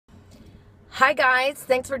Hi guys,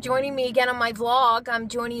 thanks for joining me again on my vlog. I'm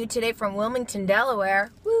joining you today from Wilmington,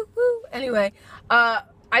 Delaware. Woo woo. Anyway, I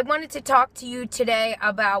wanted to talk to you today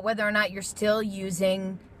about whether or not you're still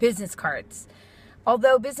using business cards.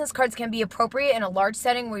 Although business cards can be appropriate in a large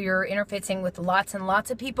setting where you're interfacing with lots and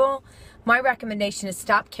lots of people, my recommendation is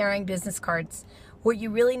stop carrying business cards. What you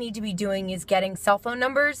really need to be doing is getting cell phone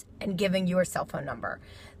numbers and giving your cell phone number.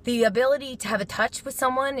 The ability to have a touch with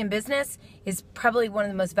someone in business is probably one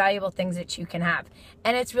of the most valuable things that you can have.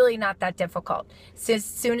 And it's really not that difficult. So as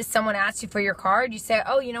soon as someone asks you for your card, you say,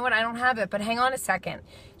 oh, you know what, I don't have it, but hang on a second.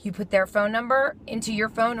 You put their phone number into your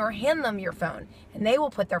phone or hand them your phone, and they will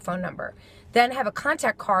put their phone number. Then have a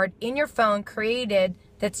contact card in your phone created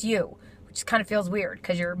that's you, which kind of feels weird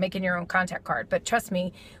because you're making your own contact card. But trust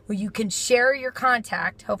me, well, you can share your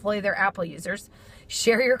contact, hopefully they're Apple users,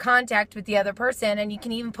 share your contact with the other person, and you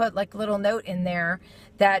can even put like a little note in there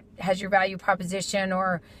that has your value proposition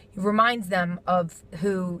or reminds them of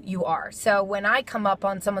who you are. So when I come up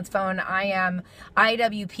on someone's phone, I am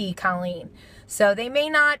IWP Colleen. So they may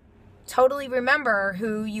not totally remember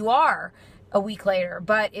who you are a week later,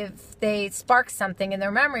 but if they spark something in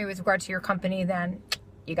their memory with regard to your company, then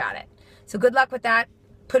you got it. So good luck with that.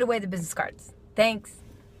 Put away the business cards. Thanks.